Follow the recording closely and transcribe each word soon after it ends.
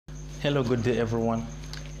Hello, good day everyone.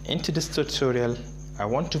 Into this tutorial, I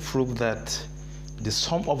want to prove that the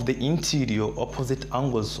sum of the interior opposite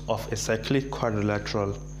angles of a cyclic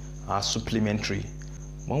quadrilateral are supplementary.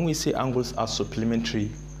 When we say angles are supplementary,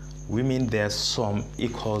 we mean their sum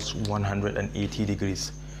equals 180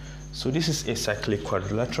 degrees. So this is a cyclic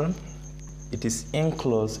quadrilateral. It is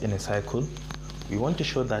enclosed in a cycle. We want to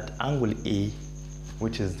show that angle A,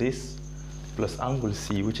 which is this, plus angle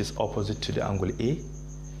C, which is opposite to the angle A,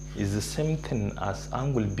 is the same thing as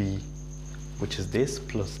angle B, which is this,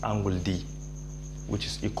 plus angle D, which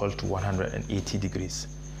is equal to 180 degrees.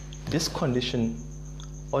 This condition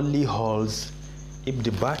only holds if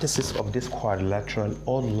the vertices of this quadrilateral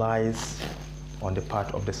all lies on the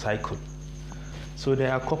part of the cycle. So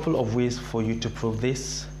there are a couple of ways for you to prove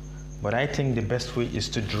this, but I think the best way is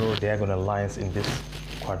to draw diagonal lines in this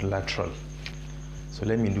quadrilateral. So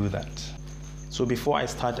let me do that. So before I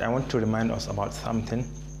start, I want to remind us about something.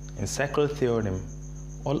 In cycle theorem,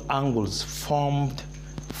 all angles formed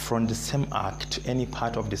from the same arc to any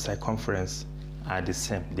part of the circumference are the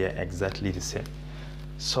same. They are exactly the same.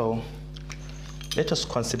 So let us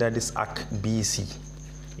consider this arc BC.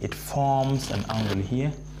 It forms an angle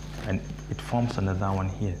here and it forms another one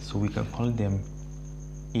here. So we can call them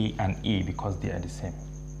A and A because they are the same.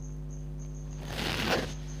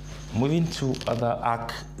 Moving to other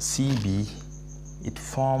arc CB, it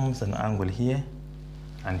forms an angle here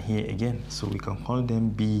and here again, so we can call them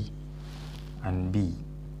B and B.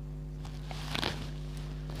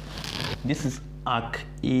 This is arc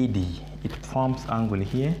AD. It forms angle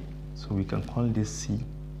here, so we can call this C.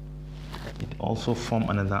 It also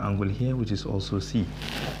forms another angle here, which is also C,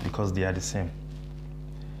 because they are the same.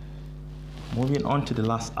 Moving on to the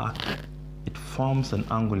last arc, it forms an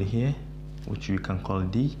angle here, which we can call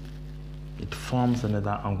D. It forms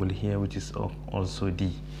another angle here, which is also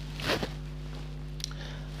D.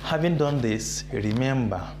 Having done this,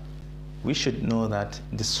 remember, we should know that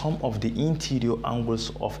the sum of the interior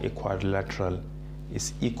angles of a quadrilateral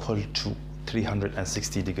is equal to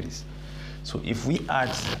 360 degrees. So if we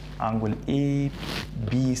add angle A,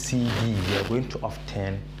 B, C, D, we are going to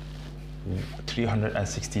obtain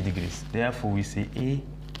 360 degrees. Therefore, we say A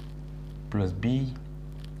plus B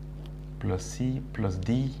plus C plus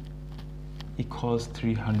D equals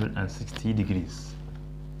 360 degrees.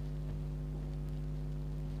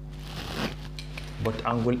 But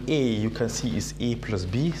angle A, you can see, is A plus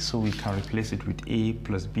B, so we can replace it with A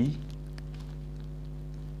plus B,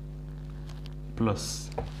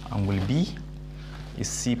 plus angle B is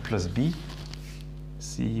C plus B,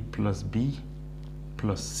 C plus B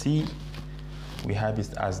plus C. We have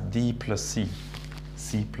it as D plus C,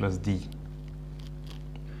 C plus D,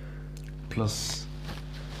 plus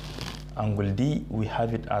angle D, we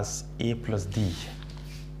have it as A plus D,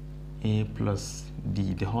 A plus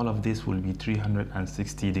D. The whole of this will be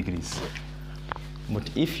 360 degrees. But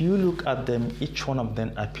if you look at them, each one of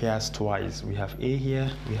them appears twice. We have A here,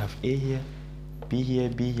 we have A here, B here,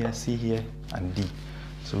 B here, C here, and D.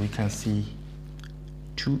 So we can see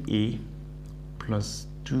 2A plus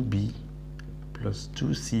 2B plus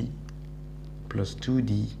 2C plus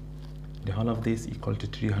 2D. The whole of this equal to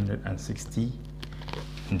 360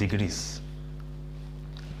 degrees.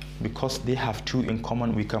 Because they have 2 in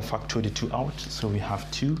common, we can factor the 2 out. So we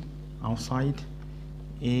have 2 outside,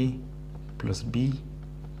 A plus B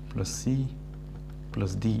plus C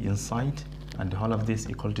plus D inside, and the whole of this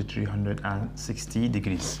equal to 360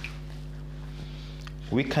 degrees.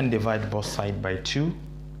 We can divide both sides by 2.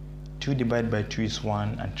 2 divided by 2 is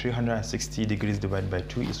 1, and 360 degrees divided by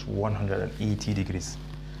 2 is 180 degrees.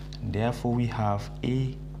 Therefore, we have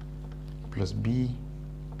A plus B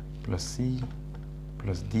plus C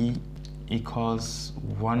plus D equals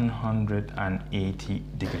 180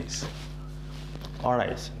 degrees. All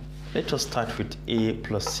right, let us start with A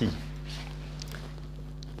plus C.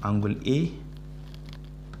 Angle A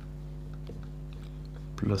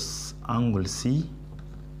plus angle C,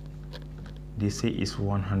 they say is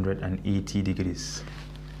 180 degrees.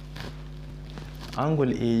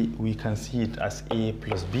 Angle A, we can see it as A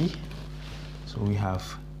plus B. So we have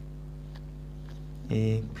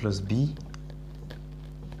A plus B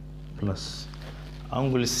plus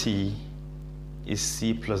angle C is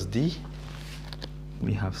C plus D.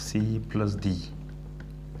 We have C plus D.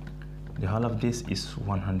 The whole of this is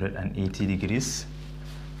 180 degrees,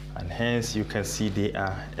 and hence you can see they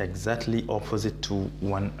are exactly opposite to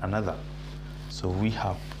one another. So we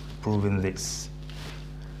have proven this.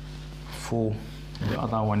 For the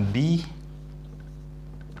other one, B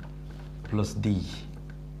plus D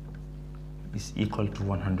is equal to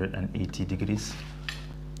 180 degrees.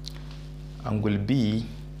 Angle B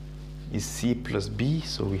is C plus B,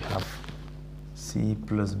 so we have C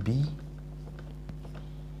plus B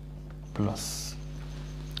plus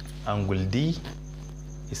angle D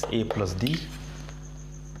is A plus D.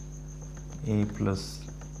 A plus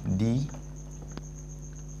D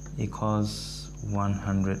equals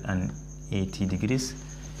 180 degrees.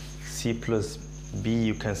 C plus B,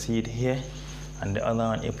 you can see it here, and the other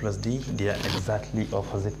one, A plus D, they are exactly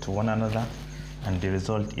opposite to one another, and the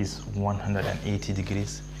result is 180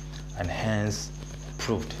 degrees, and hence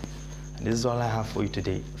proved. And this is all I have for you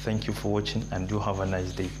today. Thank you for watching, and do have a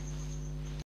nice day.